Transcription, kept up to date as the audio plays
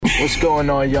What's going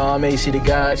on, y'all? I'm AC the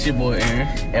God. It's your boy Aaron.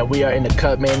 And we are in the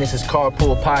cut, man. This is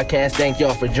Carpool Podcast. Thank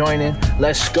y'all for joining.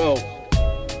 Let's go.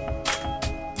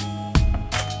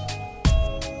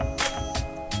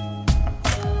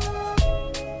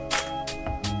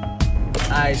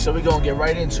 Alright, so we're gonna get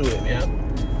right into it.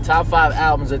 Yep. Top 5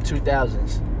 albums of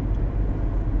 2000s.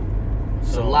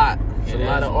 It's a lot. It's a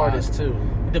lot of artists, too.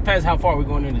 It depends how far we're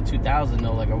going into 2000,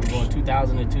 though. Like, are we going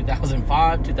 2000 to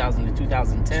 2005, 2000 to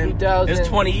 2010? 2000. It's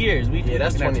 20 years.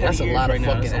 That's 20. That's a lot of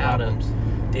fucking albums.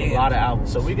 A lot of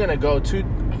albums. So we're gonna go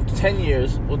 10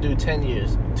 years. We'll do 10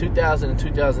 years. 2000 and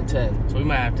 2010. So we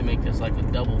might have to make this like a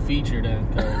double feature then,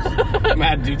 because we might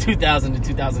have to do 2000 to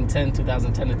 2010,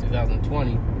 2010 to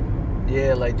 2020.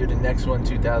 Yeah, like do the next one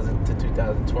 2000 to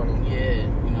 2020. Yeah, you know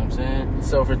what I'm saying?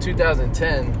 So for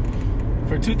 2010...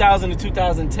 For 2000 to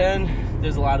 2010,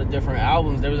 there's a lot of different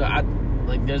albums. There's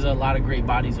a lot of great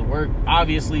bodies of work.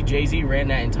 Obviously, Jay-Z ran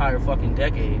that entire fucking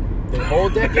decade. The whole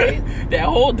decade? That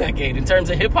whole decade. In terms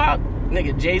of hip-hop,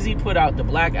 nigga, Jay-Z put out the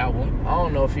Black Album. I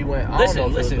don't know if he went...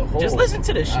 Listen. Just listen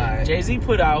to this shit. Right. Jay-Z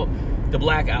put out the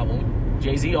Black Album.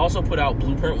 Jay-Z also put out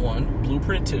Blueprint 1,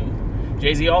 Blueprint 2.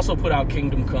 Jay-Z also put out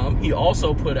Kingdom Come. He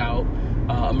also put out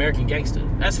American Gangster.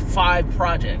 That's 5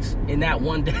 projects in that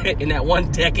one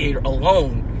decade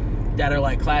alone that are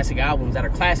like classic albums, that are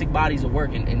classic bodies of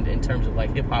work in terms of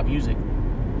like hip hop music.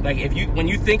 Like when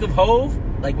you think of Hove,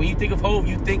 you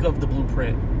think of the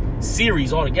Blueprint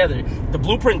series altogether. The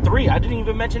Blueprint 3, I didn't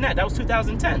even mention that. That was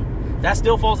 2010. That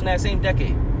still falls in that same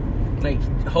decade. Like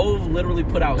Hove literally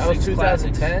put out 6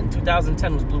 2010? classics.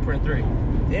 2010 was Blueprint 3.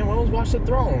 Damn, when was Watch the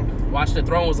Throne? Watch the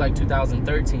Throne was like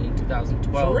 2013,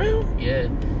 2012. For real? Yeah.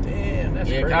 Damn, that's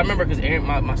crazy. I remember because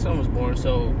my son was born,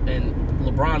 and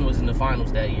LeBron was in the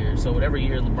finals that year. So whatever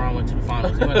year LeBron went to the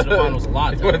finals, he went to the finals a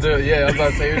lot. I was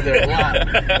about to say he was there a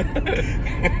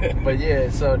lot. But yeah,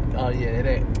 so it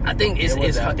ain't. I think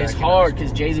it's hard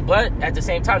because Jay-Z, but at the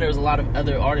same time there was a lot of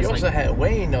other artists. You also had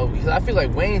Wayne though, because I feel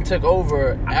like Wayne took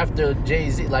over after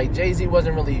Jay-Z. Like Jay-Z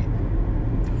wasn't really.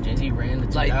 Jay-Z ran the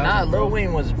 2000s. Lil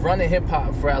Wayne was running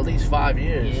hip-hop for at least 5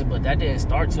 years. Yeah, but that didn't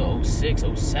start till 06,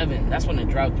 07. That's when the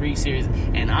Drought 3 series...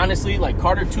 And honestly, like,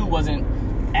 Carter 2 wasn't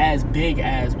as big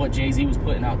as what Jay-Z was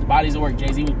putting out. The bodies of work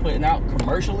Jay-Z was putting out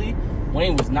commercially,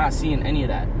 Wayne was not seeing any of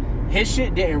that. His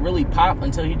shit didn't really pop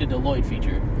until he did the Lloyd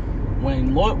feature.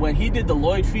 When he did the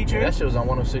Lloyd feature... Yeah, that shit was on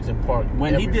 106 in Park.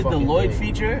 When he did the Lloyd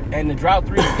feature and the Drought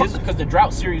 3... because the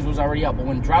Drought series was already out, but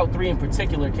when Drought 3 in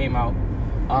particular came out...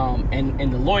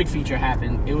 and the Lloyd feature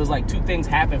happened, it was like 2 things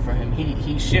happened for him.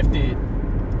 He shifted,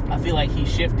 I feel like he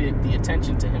shifted the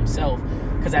attention to himself,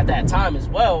 because at that time as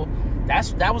well,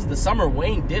 that was the summer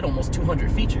Wayne did almost 200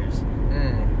 features.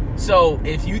 So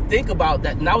if you think about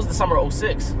that, and that was the summer of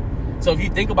 06. So if you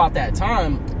think about that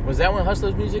time... Was that when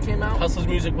Hustler's Music came out? Hustler's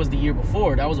Music was the year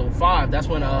before. That was 05. That's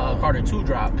when Carter 2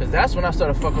 dropped. Because that's when I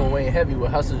started fucking with Wayne heavy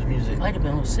with Hustler's Music. Might have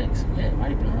been 06. Yeah, it might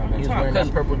have been around that time. He was wearing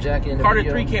that purple jacket in the Carter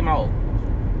video. 3 came out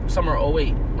summer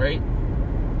 08, right?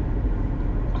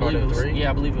 Carter 3? Yeah,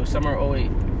 I believe it was summer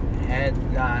 08.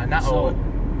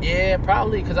 Yeah,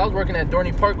 probably, because I was working at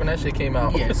Dorney Park when that shit came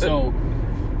out. Yeah, so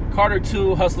Carter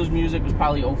 2, Hustler's Music was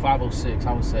probably 05, 06,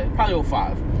 I would say. Probably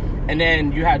 05. And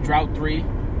then you had Drought 3.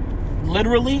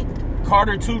 Literally,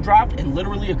 Carter 2 dropped, and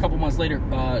literally a couple months later,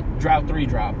 Drought 3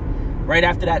 dropped. Right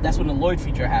after that, that's when the Lloyd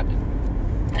feature happened.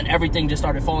 And everything just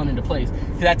started falling into place.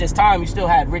 Because at this time, you still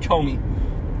had Rich Homie.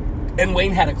 And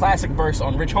Wayne had a classic verse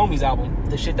on Rich Homie's album.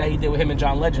 The shit that he did with him and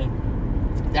John Legend.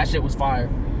 That shit was fire.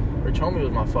 Rich Homie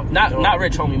was my fucking Not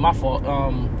Rich Homie, my fault.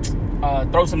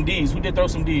 Throw Some D's. Who did Throw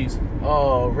Some D's?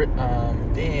 Oh,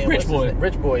 damn. Rich Boy.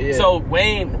 Rich Boy, yeah. So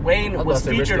Wayne was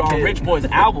featured on Rich Boy's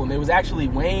album. It was actually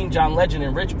Wayne, John Legend,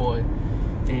 and Rich Boy.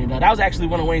 And that was actually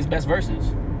one of Wayne's best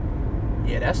verses.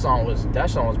 Yeah, that song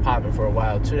was popping for a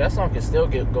while, too. That song can still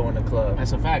go in the club.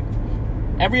 That's a fact.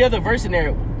 Every other verse in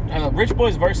there... Rich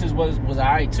Boy's verses was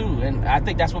alright too, and I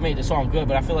think that's what made the song good.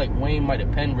 But I feel like Wayne might have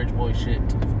penned Rich Boy's shit,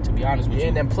 to be honest with you. Yeah,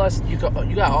 and then plus you got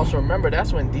to also remember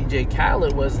that's when DJ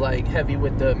Khaled was like heavy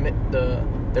with the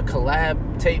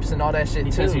collab tapes and all that shit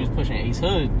because he was pushing Ace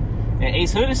Hood, and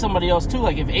Ace Hood is somebody else too.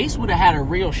 Like if Ace would have had a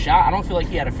real shot, I don't feel like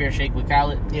he had a fair shake with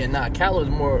Khaled. Yeah, Khaled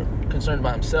was more concerned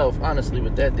about himself, honestly,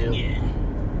 with that deal. Yeah.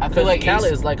 I feel like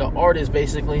Khaled is like an artist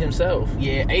basically himself.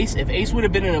 Yeah, if Ace would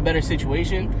have been in a better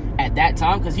situation at that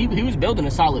time, because he was building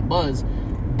a solid buzz,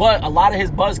 but a lot of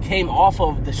his buzz came off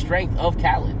of the strength of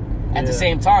Khaled. At the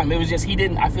same time, it was just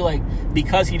I feel like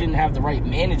because he didn't have the right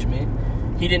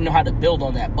management, he didn't know how to build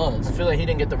on that buzz. I feel like he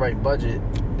didn't get the right budget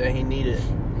that he needed.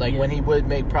 Like when he would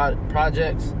make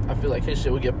projects, I feel like his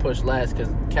shit would get pushed last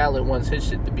because Khaled wants his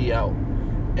shit to be out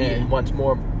and wants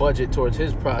more budget towards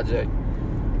his project.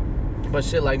 But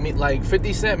shit, like me, like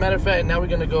 50 Cent. Matter of fact, now we're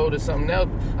gonna go to something else.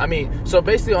 I mean, so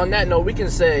basically on that note, we can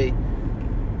say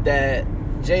that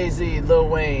Jay-Z, Lil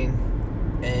Wayne,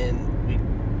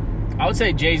 and I would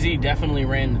say Jay-Z definitely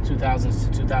ran the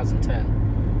 2000s to 2010.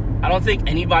 I don't think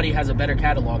anybody has a better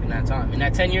catalog in that time. In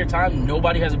that 10-year time,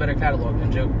 nobody has a better catalog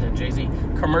than Jay-Z.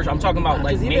 Commercial. I'm talking about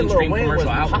like mainstream commercial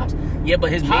albums. Yeah,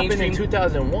 but his mainstream in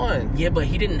 2001. Yeah, but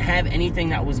he didn't have anything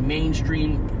that was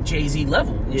mainstream Jay-Z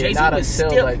level. Yeah, Jay-Z not was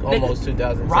until still like almost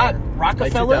 2010.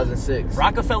 Rockefeller, like 2006.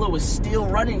 Rockefeller was still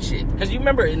running shit. Because you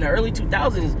remember in the early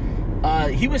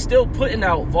 2000s, he was still putting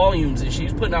out volumes, and she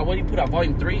was putting out, what did he put out,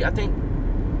 Volume 3, I think?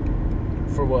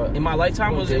 For what? In My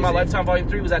Lifetime? Was In My Lifetime Volume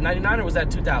 3, was that 99 or was that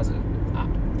 2000?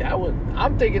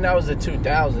 I'm thinking that was the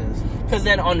 2000s. Because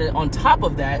then on top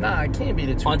of that, nah, it can't be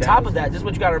the 2000s. On top of that, this is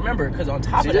what you got to remember. Because on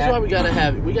top of that, this is why we gotta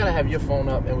have your phone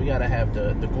up, and we gotta have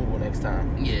the Google next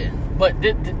time. Yeah, but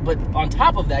on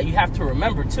top of that, you have to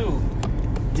remember too,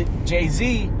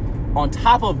 Jay-Z, on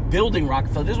top of building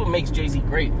Rockefeller, this is what makes Jay-Z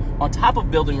great. On top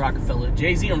of building Rockefeller,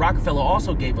 Jay-Z and Rockefeller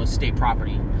also gave us State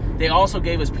Property. They also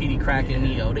gave us PD Crack and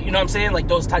Neo. You know what I'm saying? Like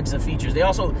those types of features. They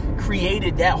also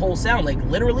created that whole sound. Like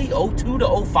literally 02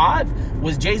 to 05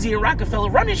 was Jay-Z and Rockefeller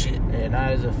running shit. Yeah,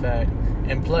 that is a fact.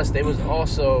 And plus, they was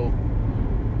also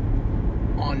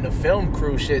on the film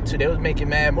crew shit too. They was making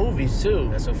mad movies too.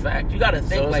 That's a fact. You got to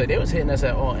think, so like they was hitting us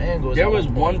at all angles. There was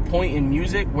one point in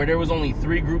music where there was only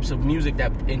 3 groups of music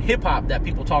that in hip hop that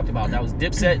people talked about. That was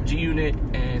Dipset, G Unit,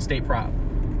 and State Prop.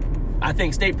 I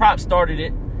think State Prop started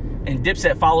it, and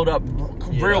Dipset followed up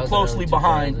real closely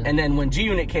behind. And then when G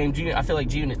Unit came, I feel like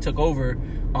G Unit took over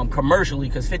commercially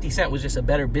because 50 Cent was just a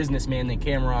better businessman than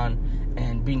Cameron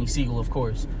and Beanie Siegel, of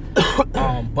course.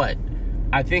 But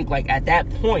I think like at that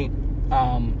point.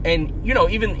 And you know,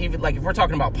 even like if we're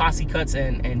talking about posse cuts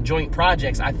and joint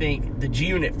projects, I think the G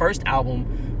Unit first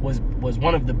album was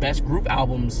one of the best group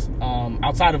albums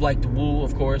outside of like the Wu,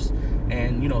 of course,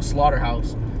 and you know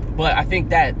Slaughterhouse. But I think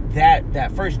that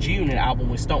first G Unit album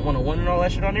with Stunt 101 and all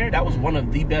that shit on there, that was one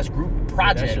of the best group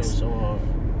projects. That shit was so hard.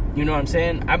 You know what I'm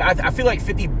saying? I feel like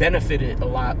 50 benefited a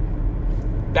lot.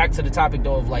 Back to the topic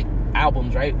though of like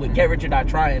albums, right? With Get Rich or Die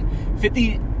Trying,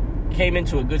 50 came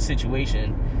into a good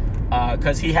situation.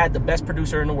 Because he had the best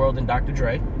producer in the world in Dr.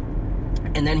 Dre.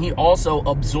 And then he also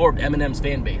absorbed Eminem's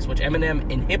fan base, which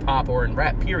Eminem in hip-hop or in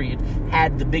rap, period,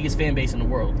 had the biggest fan base in the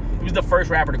world. He was the first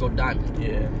rapper to go diamond.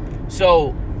 Yeah. So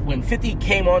when 50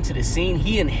 came onto the scene,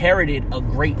 he inherited a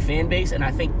great fan base, and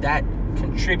I think that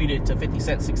contributed to 50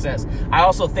 Cent's success. I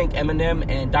also think Eminem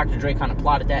and Dr. Dre kind of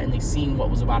plotted that, and they seen what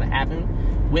was about to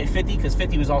happen with 50, because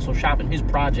 50 was also shopping his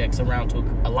projects around to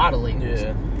a lot of labels.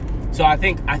 Yeah. So I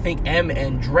think M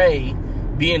and Dre,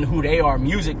 being who they are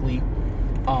musically,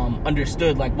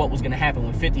 understood like what was going to happen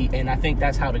with 50, and I think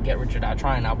that's how the Get Rich or Die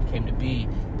Trying album came to be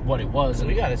what it was. And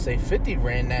we gotta say 50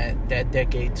 ran that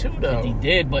decade too, though. 50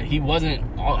 did, but he wasn't.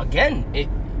 Again,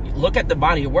 look at the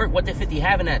body of work. What did 50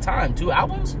 have in that time? 2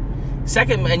 albums.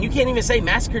 Second, and you can't even say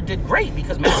Massacre did great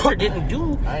because Massacre didn't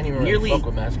do I ain't even nearly. Really fuck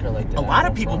with Massacre like that. A lot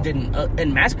of people didn't,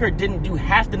 and Massacre didn't do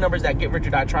half the numbers that Get Rich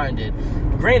or Die Trying did.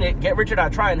 Granted, Get Rich or Die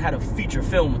Trying had a feature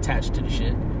film attached to the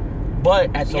shit,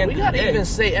 but at the end of the day, we gotta even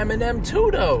say Eminem too,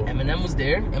 though. Eminem was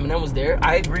there.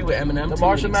 I agree with Eminem. The to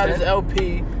Marshall an Mathers extent.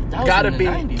 LP That was gotta in the be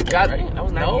 90s, right? That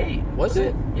was 98. No, was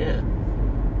it? Yeah.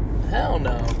 Hell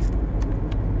no.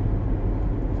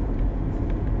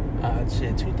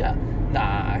 Shit, 2000.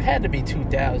 Nah, it had to be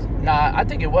 2000. Nah, I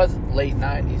think it was late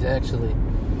 90s actually.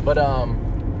 But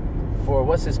for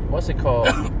what's it called?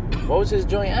 What was his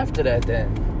joint after that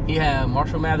then? He had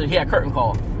Marshall Mathers. He had Curtain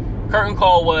Call. Curtain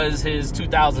Call was his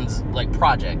 2000s like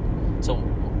project. So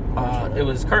it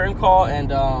was Curtain Call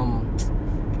and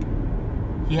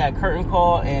he had Curtain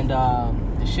Call and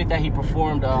the shit that he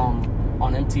performed on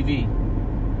MTV.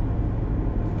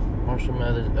 Marshall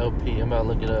Mathers LP. I'm about to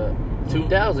look it up.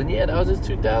 2000, yeah, that was his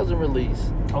 2000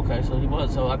 release. Okay, so he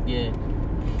was, yeah.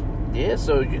 Yeah,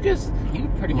 so you could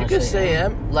pretty much say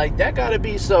M. Like, that gotta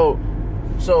be, so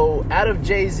out of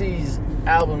Jay-Z's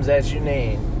albums that you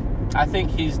named, I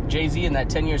think Jay-Z in that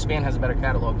 10-year span has a better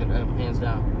catalog than him, hands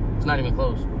down. It's not even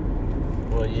close.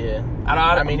 Well, yeah.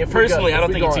 I mean, personally, I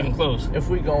don't think it's even close. If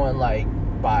we going, like,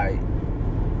 by,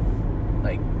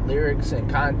 like, lyrics and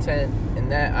content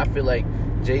and that, I feel like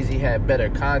Jay-Z had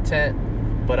better content.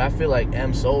 But I feel like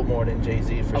M sold more than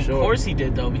Jay-Z for sure. Of course he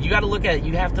did, though. But you have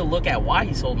to look at why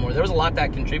he sold more. There was a lot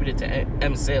that contributed to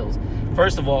M's sales.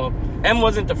 First of all, M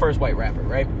wasn't the first white rapper,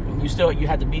 right? You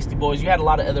had the Beastie Boys. You had a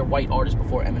lot of other white artists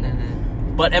before Eminem.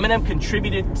 Mm-hmm. But Eminem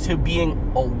contributed to being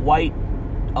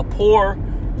a poor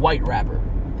white rapper.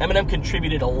 Eminem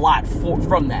contributed a lot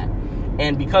from that.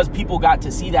 And because people got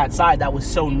to see that side that was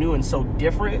so new and so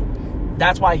different,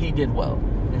 that's why he did well.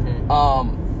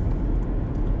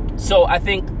 So I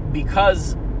think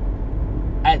because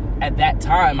at that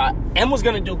time, M was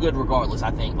going to do good regardless,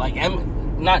 I think. Like,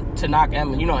 M, not to knock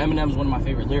M, you know, Eminem's one of my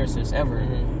favorite lyricists ever.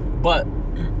 But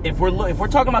if we're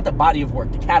talking about the body of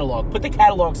work, the catalog, put the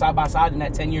catalog side by side in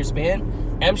that 10-year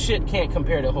span, M shit can't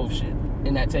compare to Hov shit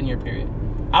in that 10-year period.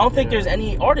 I don't think there's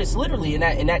any artist literally in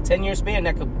that 10-year span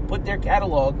that could put their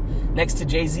catalog next to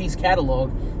Jay-Z's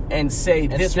catalog and say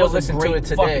And this still was a listen to great it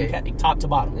today. fucking top to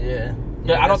bottom. Yeah. I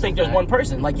don't that's think a there's fact. one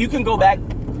person. Like, you can go back,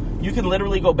 you can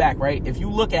literally go back, right? If you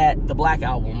look at the Black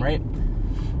Album, right?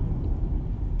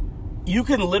 You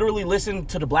can literally listen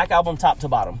to the Black Album top to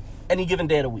bottom any given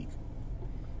day of the week.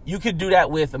 You could do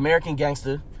that with American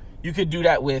Gangster. You could do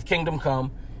that with Kingdom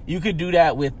Come. You could do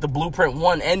that with the Blueprint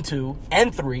 1 and 2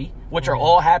 and 3, which are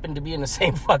all happen to be in the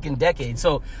same fucking decade.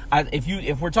 So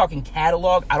if we're talking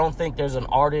catalog, I don't think there's an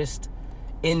artist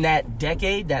in that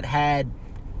decade that had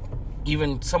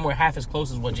even somewhere half as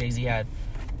close as what Jay-Z had.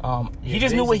 He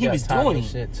just knew what he was doing.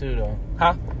 Shit too, though.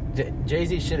 Huh?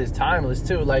 Jay-Z shit is timeless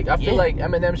too. Like, I feel like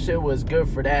Eminem shit was good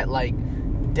for that like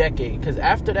decade, because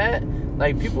after that,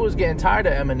 like, people was getting tired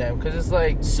of Eminem, because it's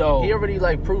like, So- he already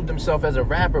like proved himself as a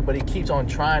rapper, but he keeps on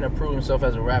trying to prove himself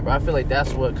as a rapper. I feel like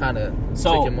that's what kind of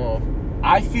took him off.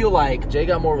 I feel like, Jay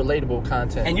got more relatable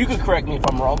content. and you can correct me if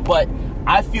I'm wrong, but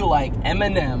I feel like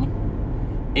Eminem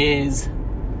is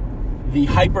the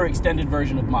hyper extended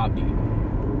version of Mobb Deep.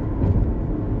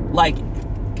 Like,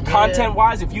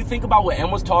 content-wise, if you think about what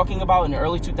M was talking about in the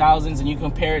early 2000s and you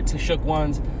compare it to Shook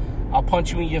One's I'll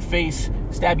punch you in your face,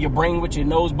 stab your brain with your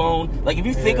nose bone. Like, if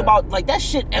you think about, like, that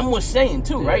shit M was saying,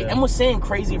 too, right? M was saying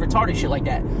crazy, retarded shit like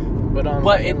that. But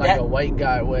in like a white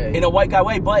guy way. In a white guy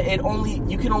way, but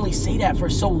you can only say that for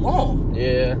so long.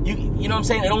 Yeah. You know what I'm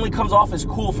saying? It only comes off as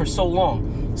cool for so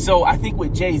long. So I think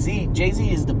with Jay-Z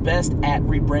is the best at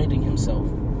rebranding himself.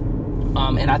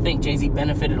 And I think Jay-Z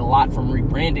benefited a lot from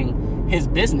rebranding his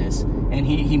business. And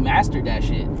he mastered that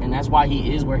shit. And that's why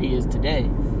he is where he is today.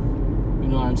 You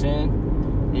know what I'm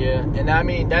saying? Yeah. And I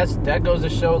mean, that goes to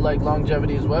show, like,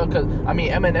 longevity as well. Because, I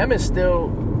mean, Eminem is still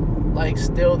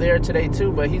there today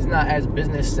too, but he's not as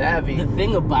business savvy. The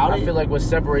thing about I feel like what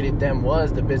separated them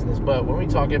was the business. But when we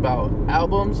talk about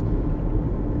albums,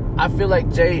 I feel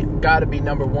like Jay got to be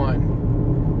number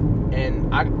one, and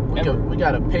we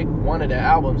got to pick one of the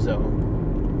albums though.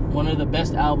 One of the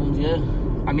best albums, yeah.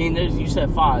 I mean, you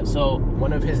said 5, so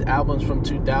one of his albums from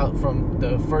 2000, from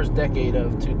the first decade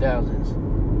of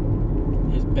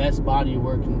 2000s. His best body of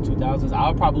work in the 2000s. I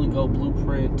would probably go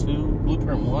Blueprint 2,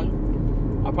 Blueprint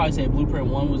 1. I'd probably say Blueprint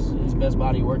 1 was his best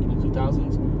body of work in the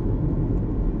 2000s.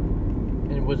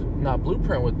 And it was not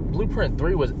Blueprint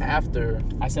 3 was after.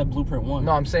 I said Blueprint 1.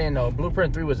 No, I'm saying no.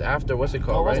 Blueprint 3 was after. What's it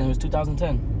called? No, it wasn't. It was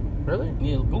 2010. Really?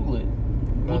 Yeah, Google it.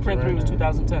 Blueprint 3 was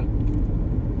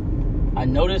 2010. I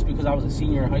noticed because I was a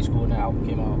senior in high school when that album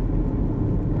came out.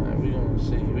 Alright, we're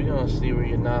gonna see where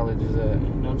your knowledge is at. You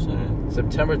know what I'm saying?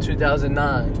 September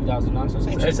 2009. 2009, so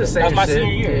same shit. It's the same That was my shit.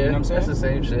 senior year, Yeah, you know what I'm saying? that's the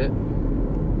same shit.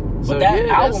 But that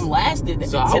album lasted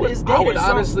So to this day. I would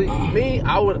honestly,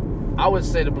 I would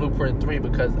say the Blueprint 3,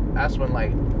 because that's when,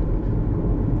 like,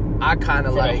 I kind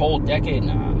of for like the whole decade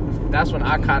now. That's when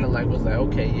I kind of like was like,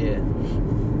 okay, yeah.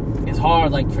 It's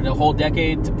hard, like, for the whole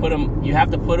decade to put them. You would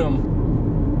have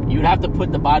to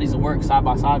put the bodies of work side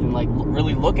by side and, like,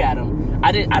 really look at them.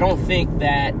 I don't think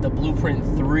that the Blueprint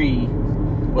 3,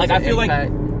 like, I feel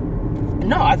impact?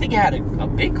 No, I think it had a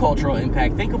big cultural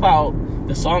impact. Think about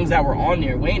the songs that were on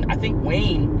there. I think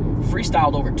Wayne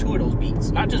freestyled over 2 of those beats.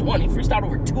 Not just one, he freestyled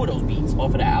over 2 of those beats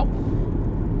off of the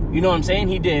album. You know what I'm saying?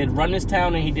 He did Run This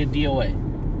Town and he did DOA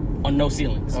on No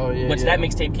Ceilings. Oh, yeah. Which that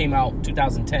mixtape came out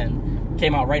 2010.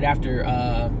 Came out right after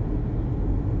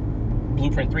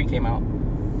Blueprint 3 came out.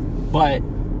 But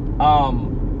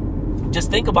just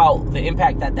think about the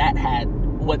impact that had.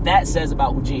 What that says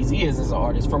about who Jay-Z is as an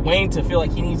artist. For Wayne to feel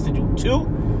like he needs to do 2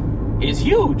 is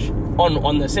huge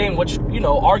on the same, which, you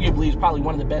know, arguably is probably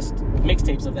one of the best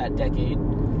mixtapes of that decade.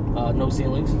 No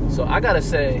Ceilings. So I gotta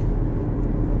say,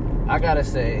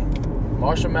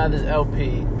 Marshall Mathers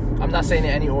LP. I'm not saying in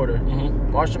any order.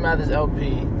 Mm-hmm. Marshall Mathers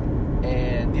LP,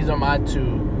 and these are my 2,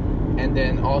 and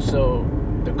then also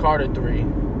the Carter 3.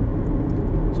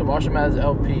 So Marshall Mathers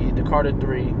LP, the Carter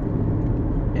 3,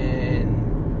 and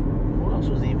who else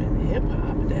was even hip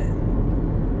hop then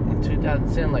in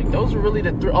 2010? Like, those were really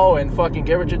the 3. Oh, and fucking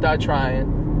Get Rich or Die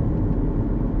Trying.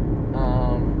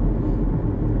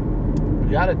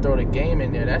 You gotta throw the Game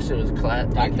in there. That shit was clap.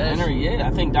 Documentary, yeah.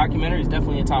 I think Documentary is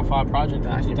definitely a top 5 project.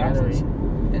 Documentary.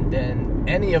 And then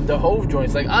any of the Hove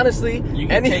joints. Like honestly, You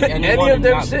can take any anyone of and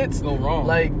them not shits go wrong.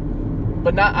 Like,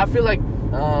 but not. I feel like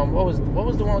what was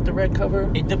the one with the red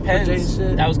cover? It for depends. Jay's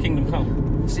shit? That was Kingdom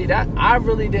Come. See that I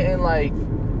really didn't like A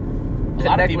lot of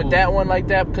connect people, with that one like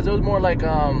that because it was more like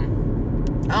I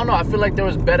don't know. I feel like there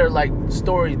was better like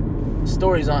stories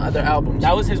on other albums.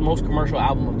 that was his most commercial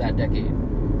album of that decade.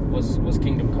 Was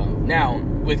Kingdom Come. Now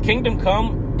with Kingdom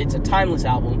Come, it's a timeless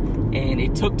album, and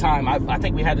it took time. I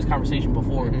think we had this conversation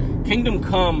before. Mm-hmm. Kingdom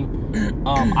Come,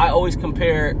 I always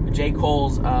compare J.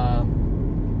 Cole's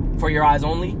For Your Eyes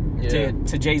Only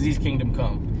to Jay-Z's Kingdom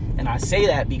Come. And I say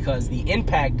that because the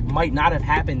impact might not have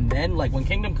happened then. Like when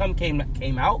Kingdom Come came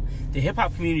out, the hip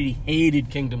hop community hated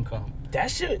Kingdom Come.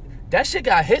 That shit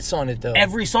got hits on it though.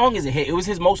 Every song is a hit. It was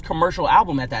his most commercial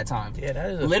album at that time. Yeah, that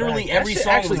is a literally fact. every that shit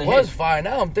song actually was a was hit. fire.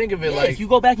 Now I'm thinking of it Yeah, like if you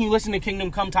go back and you listen to Kingdom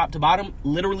Come top to bottom,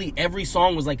 literally every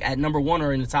song was like at number 1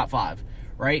 or in the top 5,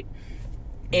 right?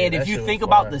 And that if you shit was think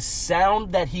about fire. the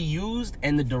sound that he used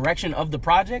and the direction of the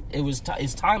project,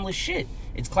 it's timeless shit.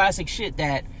 It's classic shit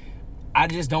that I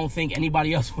just don't think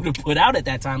anybody else would have put out at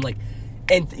that time. Like,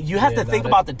 and you have to think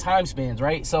about the time spans,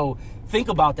 right? So think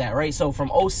about that, right? So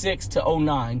from 06 to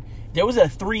 09, there was a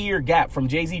 3-year gap from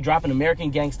Jay-Z dropping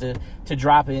American Gangsta to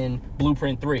dropping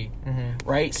Blueprint 3,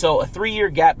 right? So a 3-year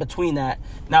gap between that.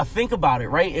 Now think about it,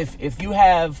 right? If you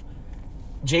have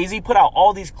Jay-Z put out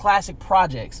all these classic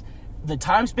projects, the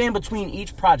time span between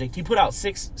each project, he put out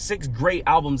six great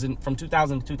albums from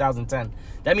 2000 to 2010.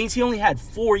 That means he only had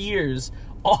 4 years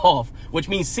off, which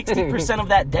means 60% of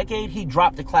that decade he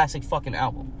dropped a classic fucking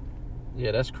album.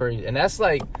 yeah, that's crazy. And that's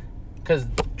like because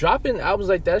dropping albums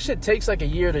like that shit takes like a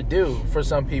year to do for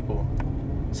some people.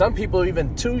 Some people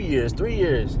even 2 years, 3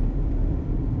 years.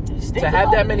 To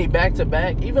have that many back to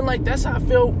back, even like that's how I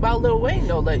feel about Lil Wayne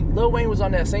though. Like Lil Wayne was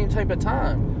on that same type of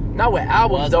time. Not with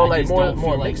albums though, like more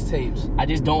mixtapes. I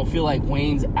just don't feel like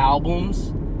Wayne's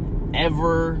albums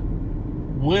ever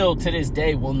will, to this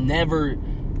day, will never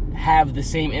have the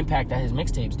same impact that his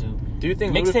mixtapes do. Do you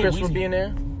think Mixtape Ludacris would be in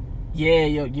there? Yeah,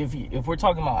 yo, if we're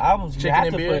talking about albums, you Chicken have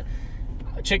and to Beer?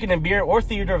 put Chicken and Beer or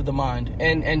Theater of the Mind,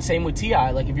 and same with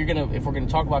T.I. Like if we're gonna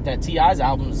talk about that, T.I.'s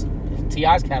albums,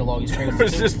 T.I.'s catalog is crazy.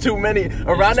 It's just too many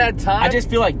around that time. I just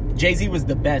feel like Jay-Z was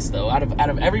the best though. Out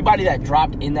of everybody that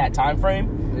dropped in that time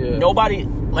frame, Yeah. nobody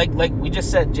like we just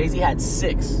said, Jay-Z had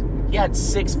 6. He had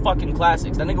 6 fucking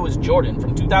classics. That nigga was Jordan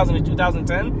from 2000 to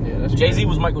 2010. Yeah, that's Jay-Z crazy.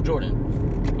 was Michael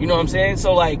Jordan. You know what I'm saying?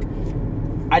 So like,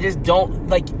 I just don't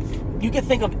like. You can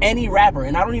think of any rapper,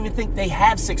 and I don't even think they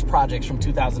have 6 projects from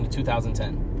 2000 to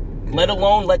 2010. Let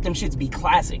alone let them shits be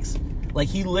classics. Like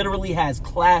he literally has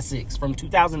classics from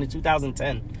 2000 to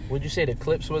 2010. Would you say the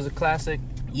Clips was a classic?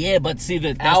 Yeah, but see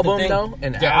that's Album, the thing. though?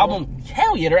 An Their album?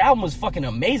 hell yeah, their album was fucking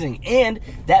amazing, and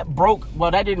that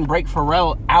didn't break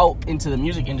Pharrell out into the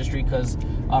music industry because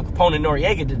Capone and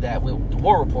Noriega did that with the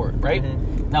War Report, right?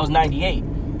 That was '98.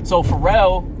 So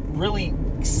Pharrell really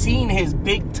seen his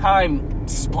big time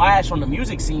splash on the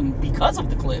music scene because of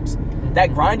the Clips.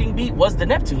 That grinding beat was the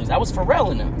Neptunes. That was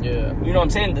Pharrell in them. Yeah. You know what I'm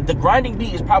saying? The grinding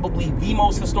beat is probably the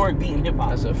most historic beat in hip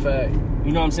hop. That's a fact.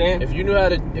 You know what I'm saying? If you knew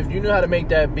how to make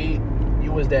that beat,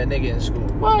 you was that nigga in school.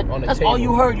 What? On the That's table. all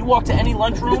you heard. You walk to any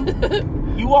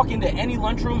lunchroom. You walk into any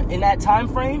lunchroom in that time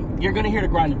frame, you're gonna hear the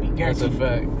grinding beat. Guaranteed. That's a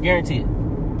fact. Guaranteed.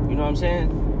 You know what I'm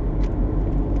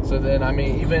saying? So then, I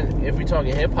mean, even if we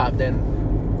talking hip hop,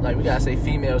 then like we gotta say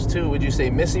females too. Would you say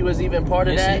Missy was even part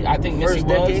of that? I think first Missy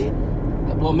decade?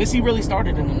 was. Well, Missy really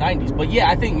started in the 90s. But yeah,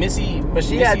 I think Missy... But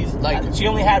she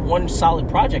only had one solid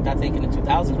project, I think, in the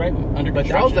 2000s, right? Under But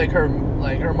that was like her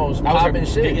most that was her poppin'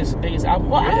 shit. biggest album.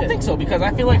 Well, I Yeah. don't think so, because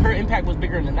I feel like her impact was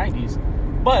bigger in the 90s.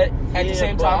 But at the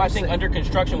same but time, I'm I think saying- Under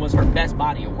Construction was her best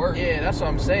body of work. Yeah, that's what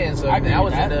I'm saying. So I agree that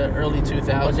with was that. in the early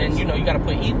 2000s. But then, you got to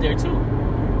put Eve there, too.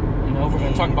 You know, if we're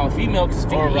going to talk about female, because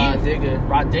Or Rod Digga.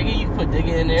 Rod Digga, you can put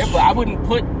Digga in there, but I wouldn't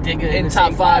put Digga in the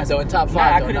top same 5 class. though. In top 5 Nah,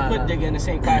 I though. couldn't put Nah. Digga in the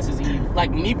same class as Eve.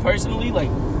 Like, me personally, like,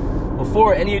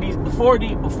 before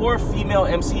female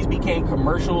MCs became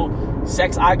commercial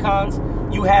sex icons,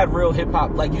 you had real hip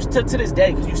hop. Like, you still to this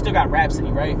day, because you still got Rhapsody,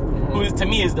 right? Who is, to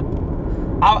me, is the...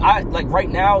 I like, right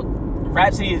now,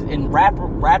 Rhapsody is in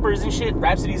rappers and shit,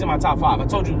 Rhapsody's in my top 5. I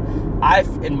told you,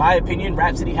 in my opinion,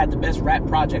 Rhapsody had the best rap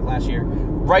project last year.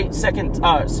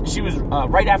 She was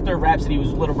right after Rhapsody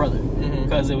was Little Brother,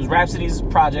 because it was Rhapsody's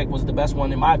project was the best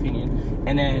one in my opinion,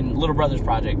 and then Little Brother's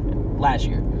project last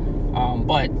year.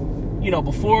 But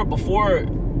before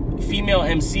female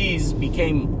MCs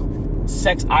became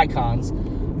sex icons,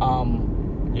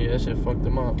 Yeah, that shit fucked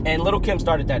them up. and Lil' Kim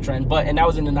started that trend, and that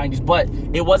was in the 90s, but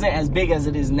it wasn't as big as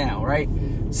it is now, right?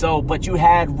 So, but you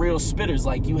had real spitters,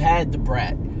 like you had the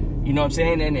Brat, You know what I'm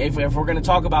saying? And if we're going to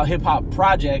talk about hip-hop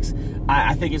projects,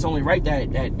 I think it's only right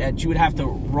that you would have to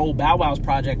roll Bow Wow's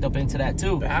project up into that,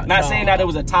 too. Not saying that it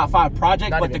was a top 5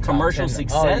 project, but the commercial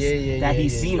success that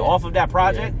he's seen off of that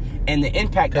project and the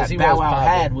impact that Bow Wow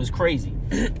had was crazy.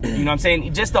 You know what I'm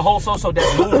saying? Just the whole So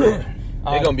Def movement.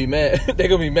 They're gonna be mad. They're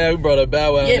gonna be mad we brought up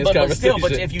Bow Wow in this conversation.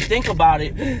 But if you think about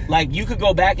it, like, you could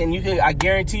go back and I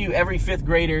guarantee you every 5th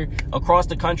grader across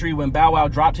the country when Bow Wow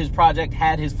dropped his project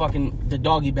had his fucking The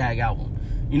Doggy Bag album.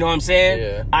 You know what I'm saying?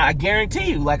 Yeah. I guarantee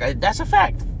you, like, that's a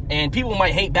fact. And people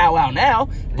might hate Bow Wow now,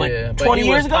 but 20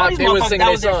 years ago, these motherfuckers,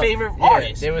 that was their favorite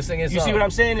artist. They were singing songs. You see what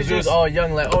I'm saying? It was all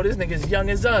young, like, oh, this nigga's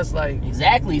young as us. Like,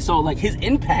 exactly. So, like, his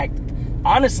impact,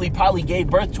 honestly, probably gave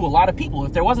birth to a lot of people.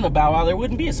 If there wasn't a Bow Wow, there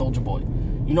wouldn't be a Soulja Boy.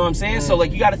 You know what I'm saying? So,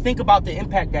 like, you got to think about the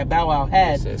impact that Bow Wow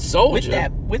had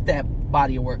with that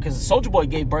body of work. Because Soulja Boy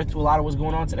gave birth to a lot of what's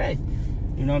going on today.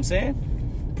 You know what I'm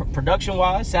saying?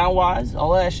 Production-wise, sound-wise,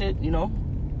 all of that shit, you know.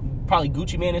 Probably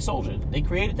Gucci Mane and Soulja. They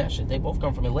created that shit. They both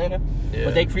come from Atlanta. Yeah.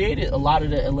 But they created a lot of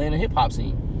the Atlanta hip-hop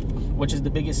scene, which is the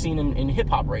biggest scene in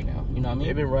hip-hop right now. You know what I mean?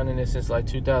 They've been running it since, like,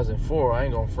 2004. I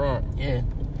ain't gonna front. Yeah.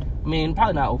 I mean,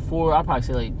 probably not 04. I'd probably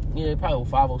say, like, probably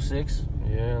 05, 06.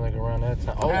 Yeah, like around that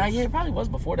time. Yeah, it probably was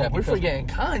before that. We're forgetting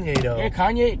Kanye, though. Yeah,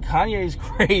 Kanye is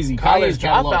crazy. College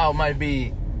Dropout might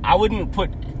be... I wouldn't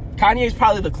put... Kanye's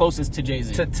probably the closest to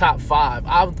Jay-Z. To top 5.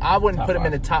 I wouldn't put him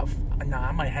in the top... Nah,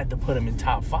 I might have to put him in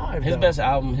top 5, His best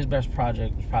album, his best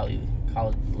project was probably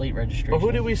Late Registration. But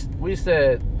who did we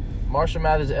said? Marshall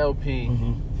Mathers LP.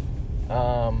 Mm-hmm.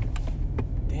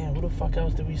 Damn, who the fuck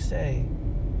else did we say?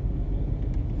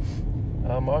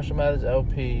 Marshall Mathers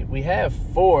LP. We have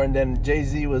 4, and then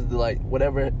Jay-Z was like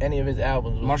whatever any of his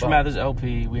albums was. Marshall Mathers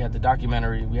LP. We had the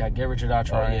documentary. We had Get Rich or Die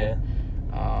Trying.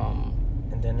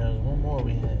 And then there was one more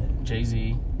we had.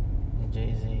 Jay-Z.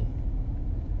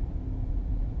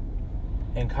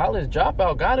 And College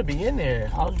Dropout got to be in there.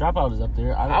 College Dropout is up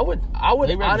there. I would Late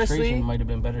honestly... Registration might have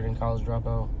been better than College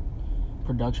Dropout.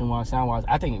 Production-wise, sound-wise.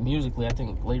 I think musically,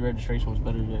 Late Registration was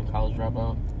better than College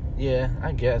Dropout. Yeah,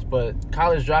 I guess. But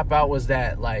College Dropout was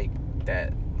that, like,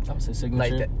 that... I would say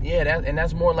signature. Like that, yeah, and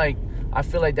that's more like... I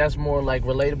feel like that's more, like,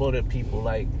 relatable to people,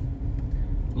 like...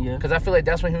 Yeah. Because I feel like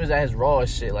that's when he was at his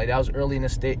rawest shit. Like, that was early in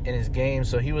his game,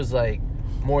 so he was, like,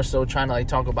 more so trying to, like,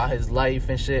 talk about his life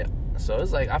and shit. So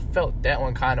it's like I felt that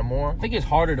one kind of more. I think it's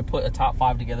harder to put a top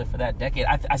 5 together for that decade.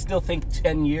 I still think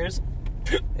 10 years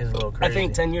is a little crazy. I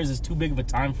think 10 years is too big of a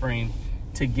time frame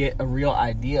to get a real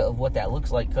idea of what that looks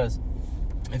like. Because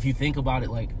if you think about it,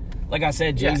 like I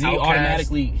said, Jay-Z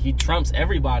automatically, he trumps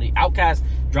everybody. Outkast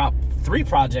dropped 3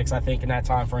 projects, I think, in that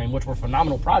time frame, which were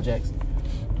phenomenal projects.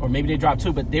 Or maybe they dropped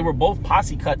 2, but they were both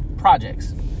posse cut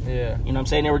projects. Yeah. You know what I'm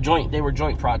saying? They were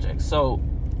joint projects. So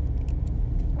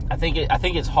I think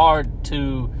it's hard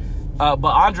to, but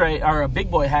Andre or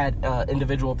Big Boy had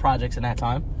individual projects in that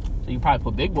time, so you probably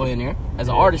put Big Boy in there as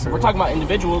an artist. If we're talking about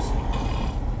individuals.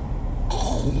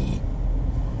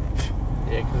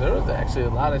 Yeah, because there was actually a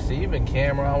lot of shit. Even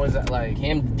Cameron was like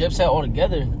Cam, Dipset all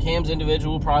together. Cam's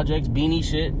individual projects, Beanie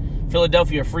shit,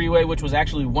 Philadelphia Freeway, which was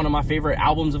actually one of my favorite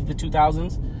albums of the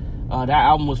 2000s. That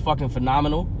album was fucking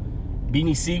phenomenal.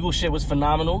 Beanie Siegel shit was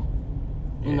phenomenal.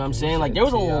 You know what I'm saying? Like, there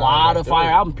was a lot of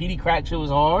fire albums. PD Crack shit was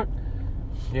hard.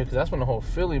 Yeah, because that's when the whole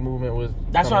Philly movement was.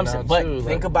 That's what I'm saying. But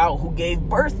think about who gave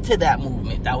birth to that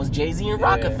movement. That was Jay-Z and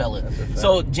Rockefeller.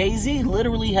 So Jay-Z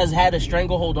literally has had a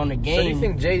stranglehold on the game. So do you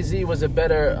think Jay-Z was a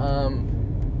better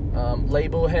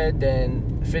label head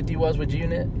than 50 was with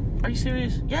G-Unit? Are you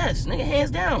serious? Yes, nigga, hands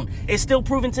down. It's still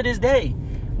proven to this day.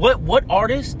 What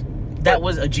artist that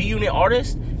was a G-Unit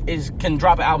artist can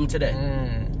drop an album today?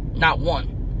 Not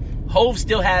one. Hove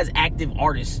still has active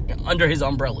artists under his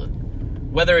umbrella,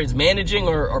 whether it's managing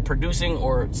or producing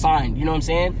or signed. You know what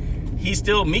I'm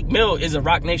saying? Meek Mill is a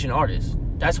Rock Nation artist.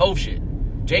 That's Hove shit.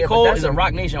 J. Cole is a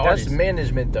Rock Nation artist. That's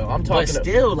management, though. I'm talking. But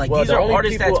still, these are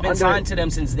artists that's been signed to them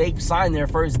since they signed their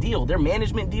first deal. Their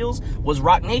management deals was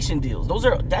Rock Nation deals.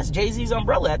 That's Jay-Z's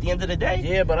umbrella at the end of the day.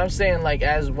 Yeah, but I'm saying, like,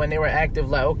 as when they were active,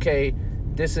 like, okay,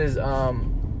 this is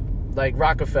like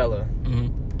Rockefeller.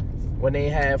 Mm-hmm. When they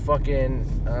had fucking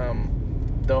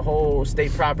the whole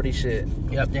state property shit.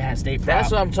 Yep, they had state property.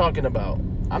 That's what I'm talking about.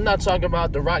 I'm not talking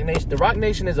about the Rock Nation. The Rock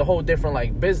Nation is a whole different,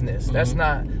 like, business.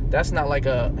 Mm-hmm. That's not like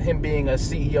him being a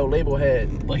CEO label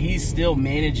head. But he's still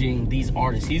managing these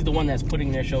artists. He's the one that's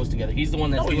putting their shows together. He's the one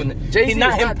that's doing it. Jay-Z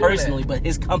not him personally, but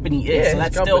his company is. Yeah,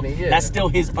 so that's still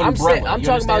his umbrella. I'm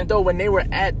talking about, though, when they were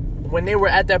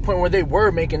at that point where they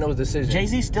were making those decisions.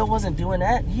 Jay-Z still wasn't doing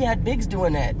that. He had Biggs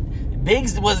doing that.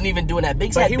 Biggs wasn't even doing that.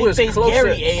 Biggs but had Big Face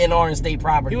Gary A&R and state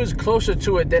property. He was closer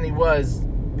to it than he was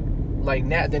like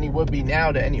now than he would be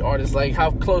now to any artist. Like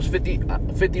how close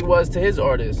 50 was to his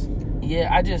artist.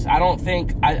 Yeah, I don't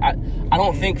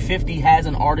think 50 has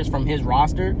an artist from his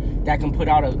roster that can put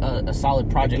out a solid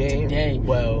project today.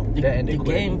 Well, the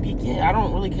game, yeah, I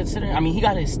don't really consider. I mean, he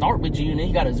got his start with G Unit,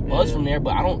 he got his buzz from there,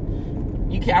 but I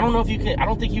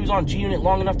don't think he was on G Unit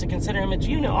long enough to consider him a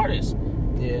G Unit artist.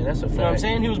 Yeah, that's a fact. You know what I'm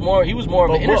saying? He was more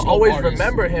of an Interscope always artist.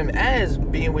 Remember him as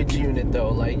being with G Unit though.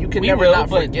 Like you can never not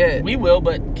forget. We will,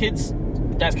 but kids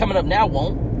that's coming up now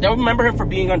won't. They'll remember him for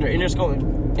being under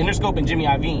Interscope and Jimmy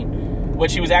Iovine,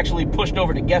 which he was actually pushed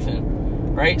over to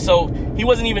Geffen, right? So he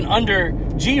wasn't even under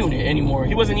G Unit anymore.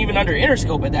 He wasn't even under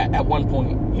Interscope at one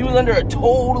point. He was under a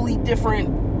totally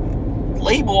different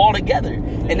label altogether,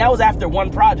 and that was after one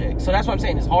project. So that's what I'm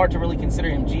saying. It's hard to really consider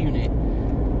him G Unit.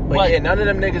 But yeah, none of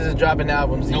them niggas is dropping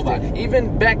albums these days.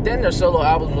 Even back then, their solo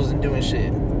albums wasn't doing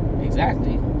shit.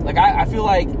 Exactly. Like I feel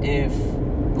like if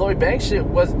Lloyd Banks shit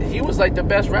was like the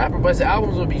best rapper, but his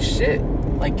albums would be shit.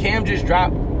 Like Cam just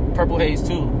dropped Purple Haze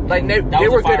too. Like they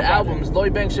were good albums.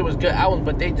 Lloyd Banks shit was good albums,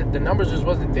 but the numbers just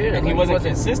wasn't there. And he wasn't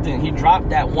consistent. He dropped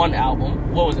that one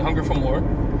album. What was it? Hunger for More.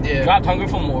 Yeah. He dropped Hunger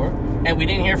for More, and we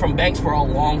didn't hear from Banks for a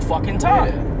long fucking time.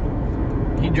 Yeah.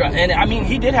 And I mean,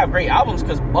 he did have great albums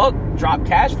because Buck dropped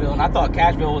Cashville, and I thought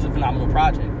Cashville was a phenomenal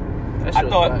project.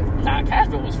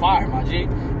 Cashville was fire, my G.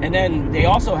 And then they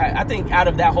also had, I think, out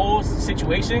of that whole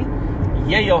situation,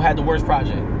 Yayo had the worst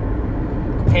project,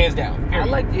 hands down. Period. I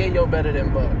liked Yayo better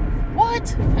than Buck. What?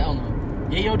 Hell no.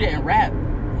 Yayo didn't rap.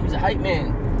 He was a hype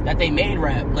man that they made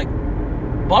rap. Like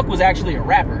Buck was actually a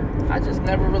rapper. I just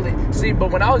never really see. But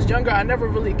when I was younger, I never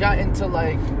really got into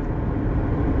like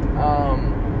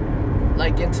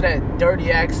into that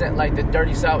dirty accent, like the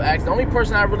dirty South accent. The only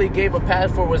person I really gave a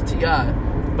pass for was T.I.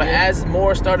 But as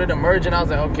more started emerging, I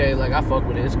was like, okay, like I fuck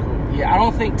with it. It's cool. Yeah, I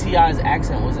don't think T.I.'s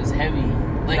accent was as heavy.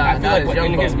 Like I feel like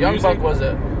Young Buck was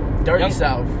a dirty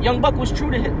South. Young Buck was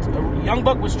true to him. Young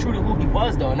Buck was true to who he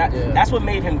was, though, and that's what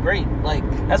made him great. Like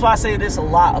that's why I say this a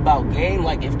lot about Game.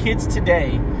 Like if kids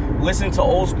today listen to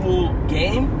old school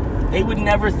Game, they would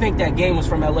never think that Game was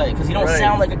from LA because he don't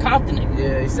sound like a Compton nigga.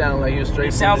 Yeah, he sounds like he was straight.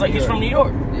 He sounds like he's from New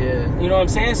York. Yeah, you know what I'm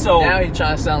saying. So now he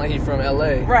trying to sound like he's from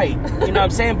LA. Right. You know what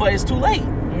I'm saying. But it's too late. You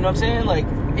know what I'm saying. Like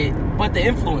it. But the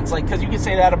influence, like, because you can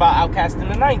say that about Outkast in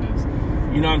the '90s.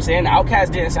 You know what I'm saying?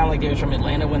 Outkast didn't sound like they was from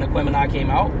Atlanta when Aquemini came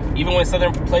out. Even when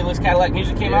Southern Playlist Cadillac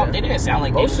Music came out, they didn't sound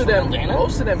like they was from Atlanta.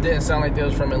 Most of them didn't sound like they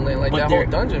was from Atlanta. Like that whole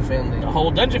Dungeon family. The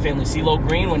whole Dungeon family. CeeLo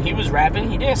Green, when he was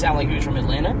rapping, he didn't sound like he was from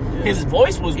Atlanta. Yeah. His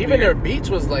voice was even weird. Their beats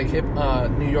was like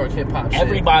New York hip hop.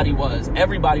 Everybody was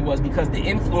because the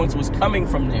influence was coming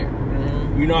from there.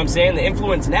 Mm-hmm. You know what I'm saying? The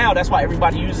influence now. That's why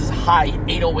everybody uses high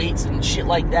 808s and shit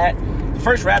like that. The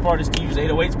first rap artist to use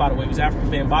 808s, by the way, was Afrika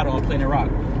Bambaataa on Planet Rock.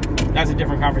 That's a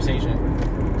different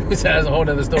conversation. That's a whole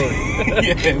other story.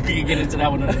 Yeah, we can get into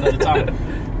that one another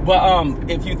time. But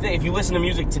if you listen to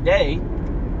music today,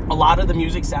 a lot of the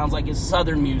music sounds like it's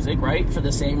Southern music, right? For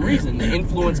the same reason. The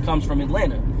influence comes from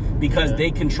Atlanta because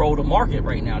they control the market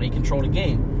right now. They control the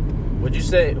game. Would you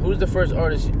say, who's the first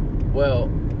artist? Well,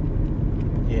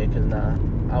 yeah, because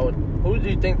who do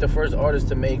you think the first artist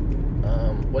to make,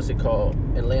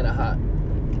 Atlanta hot?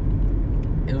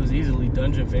 It was easily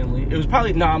Dungeon Family. It was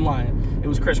probably, I'm lying. It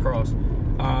was Criss Cross.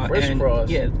 Cross.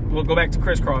 Yeah, we'll go back to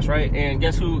Criss Cross, right? And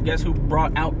guess who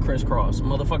brought out Criss Cross?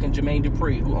 Motherfucking Jermaine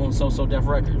Dupri, who owns So So Def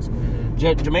Records. Mm-hmm.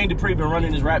 Jermaine Dupri been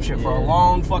running his rap shit for a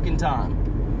long fucking time.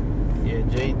 Yeah,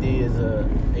 JD is a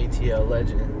ATL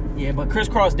legend. Yeah, but Criss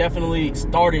Cross definitely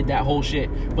started that whole shit.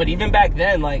 But even back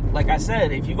then, like I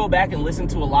said, if you go back and listen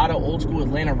to a lot of old school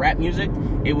Atlanta rap music,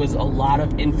 it was a lot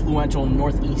of influential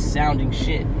Northeast sounding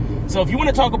shit. So if you want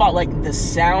to talk about like the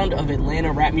sound of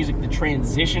Atlanta rap music, the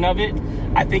transition of it,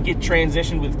 I think it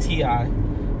transitioned with T.I.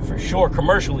 for sure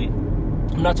commercially.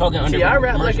 I'm not talking under. T.I.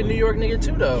 rap like a New York nigga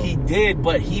too, though. He did,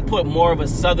 but he put more of a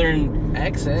Southern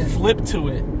accent flip to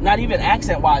it. Not even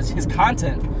accent wise, his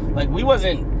content. Like we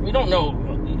don't know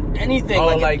anything.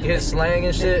 Oh, like his slang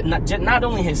and shit. Not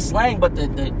only his slang, but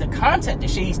the content, the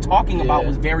shit he's talking about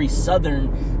was very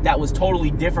Southern. That was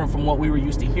totally different from what we were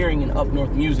used to hearing in up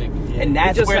north music, and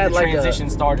that's where the transition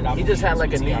started. He just had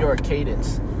like a New York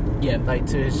cadence. Yeah, like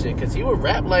to his shit, because he would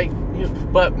rap like.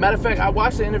 But matter of fact, I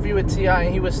watched the interview with T.I.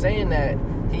 and he was saying that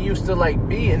he used to like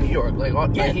be in New York, like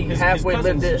he halfway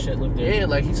lived there. Yeah,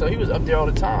 like he was up there all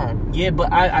the time. Yeah,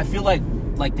 but I feel like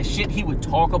the shit he would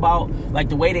talk about, like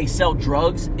the way they sell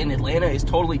drugs in Atlanta is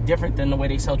totally different than the way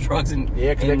they sell drugs in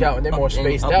because they're more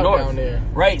spaced out north. Down there,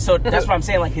 right? So that's what I'm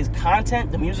saying. Like his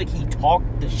content, the music he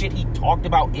talked, the shit he talked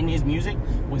about in his music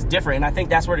was different, and I think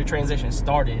that's where the transition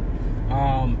started.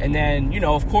 And then,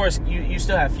 of course, you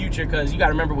still have Future, because you got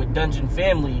to remember with Dungeon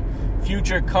Family,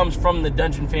 Future comes from the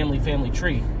Dungeon family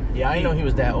tree. Yeah, I didn't know he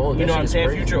was that old. You know what I'm saying?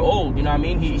 Crazy. Future old. You know what I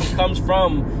mean? He comes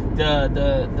from the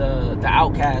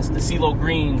Outkast, the CeeLo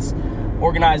Greens,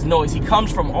 Organized Noise. He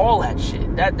comes from all that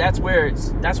shit. That's where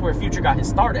Future got his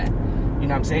start at. You know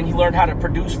what I'm saying? He learned how to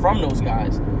produce from those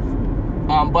guys.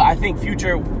 But I think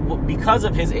Future, because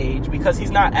of his age, because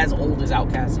he's not as old as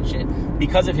Outkast and shit,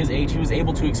 because of his age, he was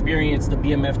able to experience the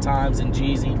BMF times and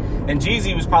Jeezy. And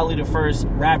Jeezy was probably the first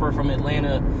rapper from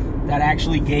Atlanta that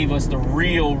actually gave us the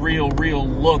real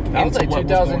look That was into like what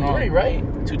was going 2003, on. right?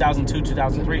 2002,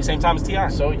 2003, same time as T.I.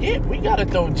 So, yeah, we got to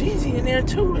throw Jeezy in there,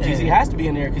 too. Man. Jeezy has to be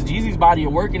in there, because Jeezy's body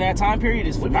of work in that time period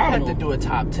is We might phenomenal. have to do a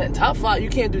top 10. Top 5, you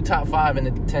can't do top 5 in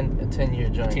a 10-year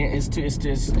joint. It's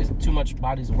too much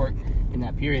bodies of work in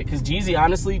that period. Because Jeezy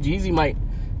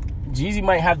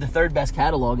might have the third best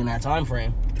catalog in that time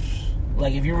frame.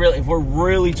 Like, if we're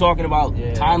really talking about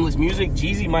timeless music,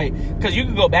 Jeezy might, because you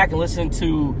could go back and listen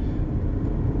to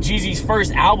Jeezy's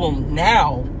first album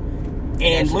now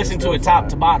and listen to it top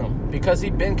to bottom. Because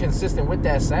he's been consistent with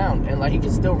that sound, and like he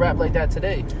can still rap like that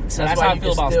today. So that's how I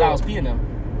feel about Styles P and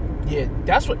them. Yeah,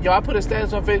 that's what I put a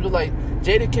status on Facebook like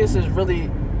Jadakiss is really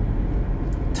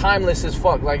timeless as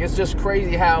fuck. Like, it's just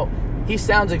crazy how he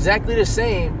sounds exactly the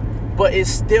same, but it's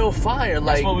still fire.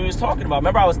 Like, that's what we was talking about.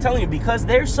 Remember, I was telling you, because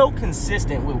they're so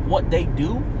consistent with what they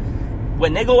do,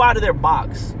 when they go out of their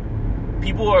box,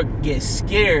 people get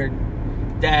scared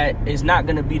that it's not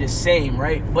going to be the same,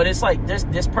 right? But it's like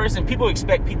this person, people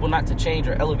expect people not to change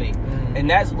or elevate. And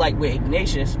that's like with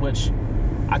Ignatius, which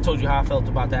I told you how I felt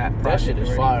about that. That shit is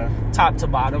already. fire. Top to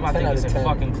bottom. I 10 think out it's of a 10.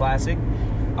 fucking classic.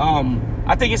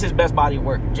 I think it's his best body of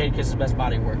work. Jadakiss's best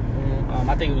body of work.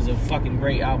 I think it was a fucking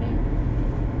great album.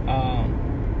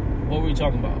 What were we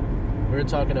talking about? We were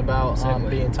talking about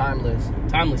being timeless.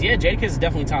 Timeless. Yeah, Jadakiss is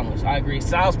definitely timeless. I agree.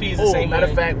 Styles P is the same matter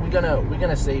way. of fact, we're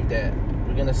gonna save that.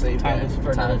 We're gonna save Timeless that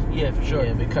for time. another- yeah, for sure.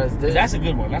 Yeah, because That's a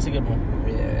good one. That's a good one.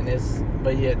 Yeah, and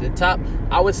the top.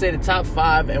 I would say the top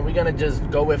 5, and we're gonna just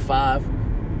go with 5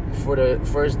 for the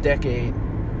first decade.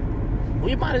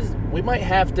 We might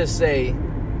have to say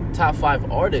top 5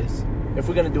 artists if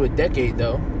we're gonna do a decade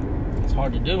though, It's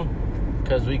hard to do.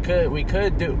 because we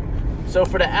could do. So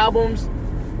for the albums,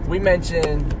 we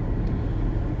mentioned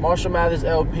Marshall Mathers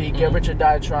LP, Get Rich or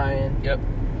Die Trying. Yep.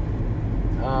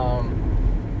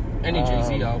 Any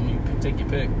Jay-Z album, you can take your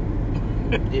pick.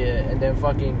 Yeah, and then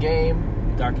fucking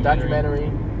Game documentary,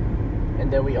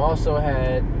 and then we also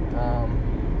had who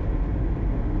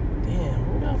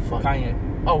got fuck? Kanye.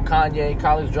 Oh, Kanye,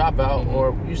 College Dropout,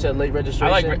 or you said Late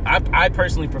Registration. I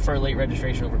personally prefer Late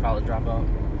Registration over College Dropout.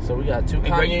 So we got 2 And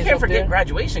Kanyes you can't up forget there.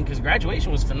 Graduation, because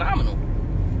Graduation was phenomenal.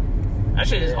 That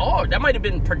shit is hard. That might have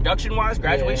been production-wise.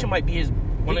 Graduation might be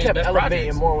one of his He kept best elevating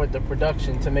projects. more with the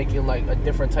production to make it like a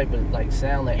different type of like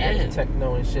sound, like adding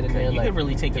techno and shit in there. You like, could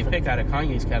really take your pick out of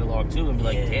Kanye's catalog too and be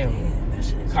like, damn. that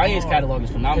shit is Kanye's hard. catalog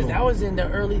is phenomenal. Because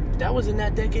that was in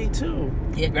that decade too.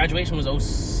 Yeah, Graduation was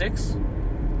 06?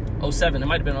 07. It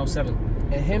might have been 07.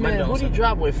 And him Might and have who been did he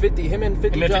drop with? 50. Him and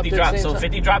 50 Him and dropped 50 at the dropped. same So time?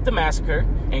 50 dropped The Massacre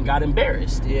and got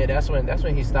embarrassed. Yeah, that's when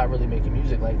he stopped really making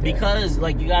music like that. Because,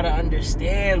 like, you gotta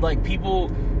understand, like,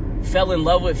 people fell in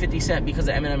love with 50 Cent because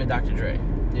of Eminem and Dr. Dre.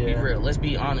 Yeah. Be real. Let's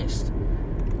be honest.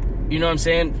 You know what I'm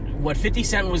saying? What 50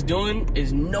 Cent was doing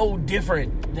is no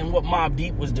different than what Mobb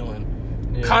Deep was doing.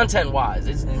 Yeah. Content-wise,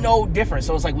 it's no different.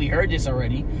 So it's like we heard this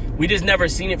already. We just never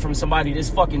seen it from somebody this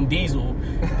fucking Diesel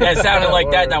that sounded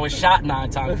like that was shot 9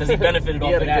 times because he benefited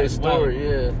off had of a that good as well. story,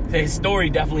 yeah. His story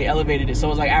definitely elevated it. So it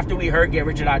was like after we heard Get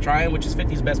Rich or Die Trying, which is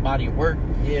 50's best body of work.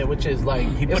 Yeah, which is like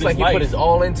He put it's his like he life. put his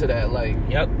all into that, like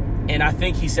Yep. And I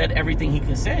think he said everything he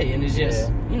could say, and it's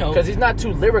just because he's not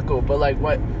too lyrical, but like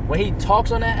when he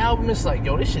talks on that album, it's like,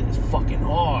 yo, this shit is fucking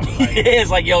hard. Like, it's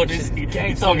like, yo, this he's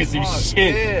gangsta talking as some fuck.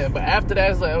 shit. Yeah, but after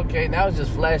that, it's like, okay, now it's just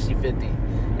flashy 50,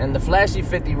 and the flashy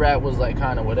 50 rap was like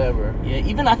kind of whatever. Yeah,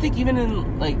 I think even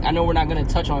in, like, I know we're not going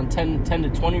to touch on 10 to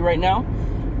 20 right now,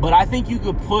 but I think you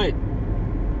could put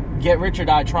Get Rich or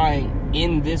Die Trying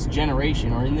in this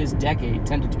generation or in this decade,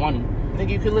 10 to 20. I think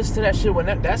you could listen to that shit when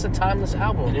that's a timeless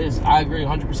album. It is. I agree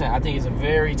 100%. I think it's a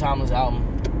very timeless album.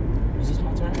 Is this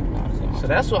my turn? No, this ain't my So turn.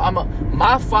 that's what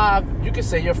my 5, you could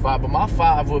say your 5, but my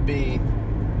 5 would be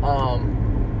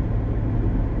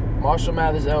Marshall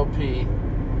Mathers LP,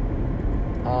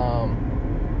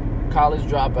 College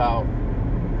Dropout,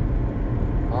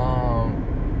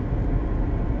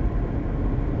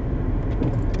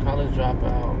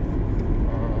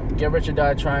 Get Rich or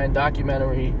Die Trying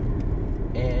documentary,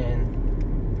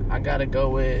 and I gotta go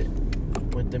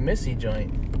with the Missy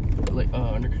joint.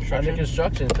 under construction. Under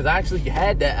construction, because I actually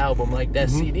had that album, like that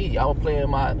CD. I would play in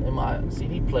my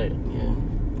CD player. Yeah,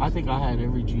 I think I had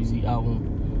every Jeezy album.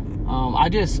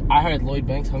 I heard Lloyd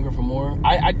Banks, Hunger for More.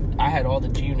 I had all the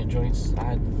G Unit joints. I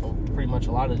had pretty much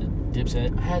a lot of the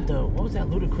Dipset. I had what was that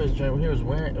Ludacris joint where he was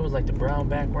wearing? It was like the brown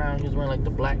background. He was wearing like the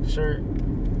black shirt.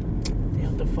 Yeah,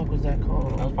 what the fuck was that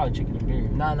called? That was probably Chicken and Beer.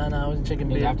 Nah, it wasn't Chicken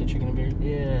Maybe Beer. after Chicken and Beer.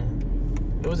 Yeah,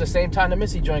 it was the same time the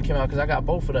Missy joint came out because I got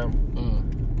both of them.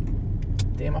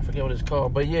 Damn, I forget what it's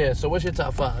called. But yeah, so what's your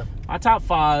top 5? My top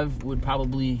 5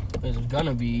 is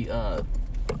gonna be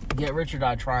Get Rich or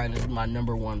Die Trying is my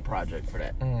number 1 project for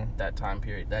that time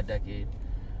period, that decade.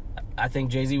 I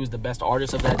think Jay-Z was the best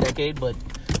artist of that decade, but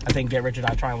I think Get Rich or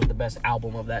Die Trying was the best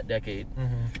album of that decade.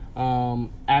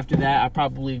 After that, I'm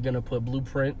probably gonna put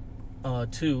Blueprint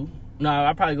 2. No,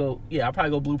 I'll probably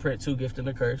go Blueprint 2, Gift and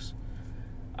the Curse.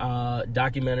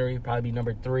 Documentary probably be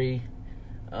number 3.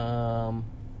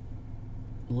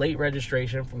 Late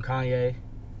Registration from Kanye.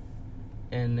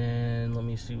 And then let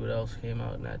me see what else came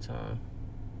out in that time.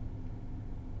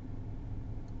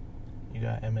 You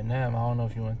got Eminem. I don't know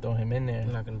if you want to throw him in there.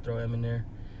 I'm not gonna throw him in there.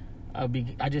 I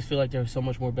just feel like there was so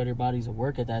much more better bodies of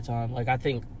work at that time. Like I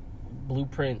think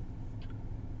Blueprint.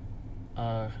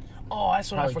 That's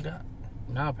what I forgot.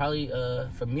 Nah, probably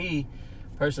for me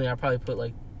personally, I probably put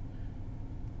like.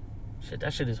 Shit,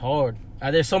 that shit is hard.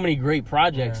 There's so many great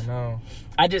projects. Yeah,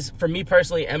 I know. For me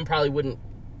personally, M probably wouldn't.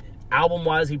 Album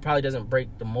wise, he probably doesn't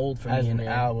break the mold for as me. As an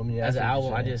album, yeah. As an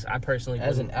album, I personally.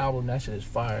 As an album, that shit is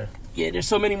fire. Yeah, there's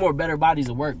so many more better bodies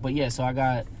of work. But yeah, so I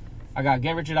got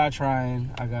Get Rich or Die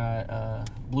Trying. I got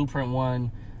Blueprint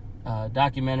 1,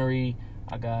 Documentary.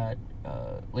 I got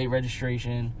Late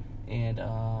Registration, and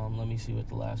let me see what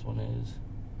the last one is.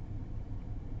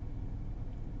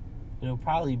 It'll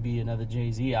probably be another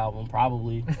Jay-Z album,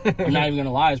 probably. I'm not even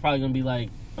gonna lie, it's probably gonna be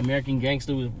like American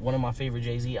Gangster was one of my favorite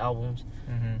Jay-Z albums.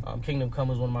 Kingdom Come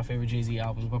was one of my favorite Jay-Z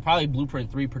albums, but probably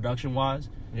Blueprint 3 production-wise.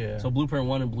 Yeah. So Blueprint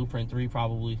 1 and Blueprint 3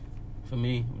 probably, for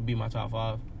me, would be my top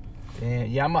 5.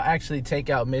 Yeah, I'm gonna actually take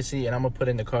out Missy and I'm gonna put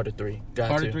in the Carter 3.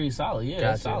 Carter 3 is solid. Yeah,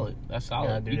 that's solid. That's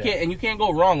solid. You can't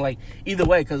go wrong like either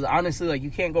way, because honestly, like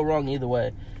you can't go wrong either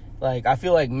way. Like I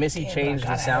feel like Missy changed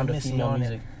the sound of female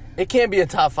music. It can't be a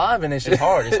top 5 in this shit. It's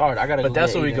hard. I gotta. But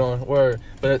that's where we going. Word.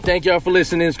 But thank y'all for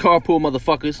listening. It's Carpool,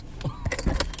 motherfuckers.